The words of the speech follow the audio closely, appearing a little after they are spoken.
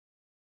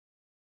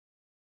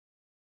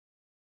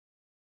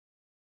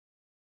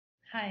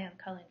Hi, I'm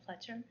Colleen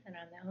Fletcher, and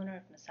I'm the owner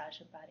of Massage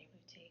and Body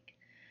Boutique.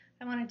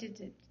 I wanted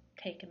to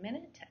take a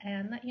minute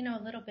and let you know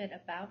a little bit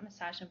about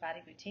Massage and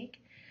Body Boutique.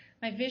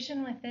 My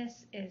vision with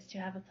this is to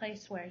have a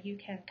place where you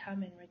can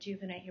come and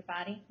rejuvenate your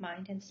body,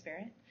 mind, and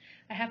spirit.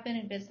 I have been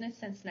in business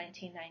since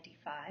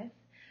 1995.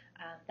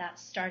 That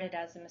started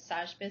as a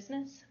massage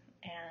business,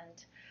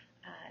 and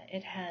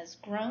it has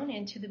grown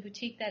into the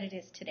boutique that it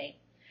is today,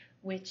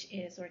 which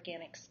is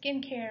organic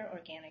skincare,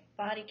 organic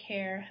body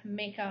care,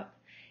 makeup,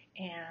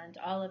 and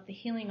all of the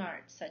healing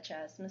arts such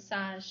as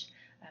massage,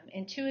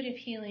 intuitive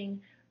healing,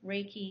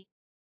 Reiki.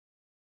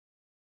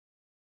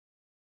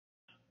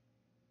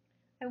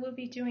 I will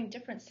be doing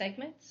different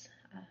segments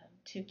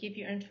to give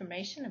you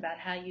information about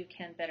how you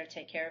can better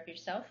take care of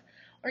yourself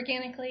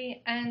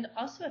organically, and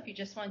also if you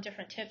just want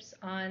different tips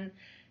on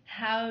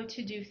how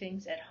to do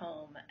things at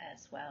home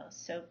as well.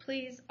 So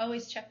please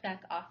always check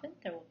back often.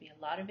 There will be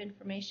a lot of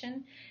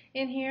information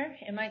in here.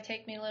 It might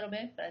take me a little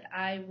bit, but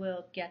I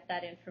will get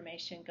that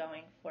information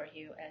going for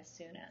you as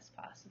soon as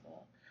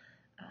possible.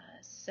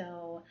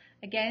 So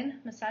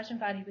again, Massage and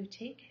Body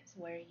Boutique is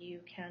where you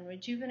can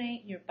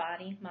rejuvenate your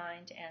body,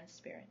 mind, and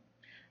spirit.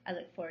 I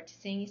look forward to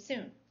seeing you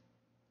soon.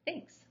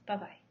 Thanks.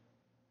 Bye-bye.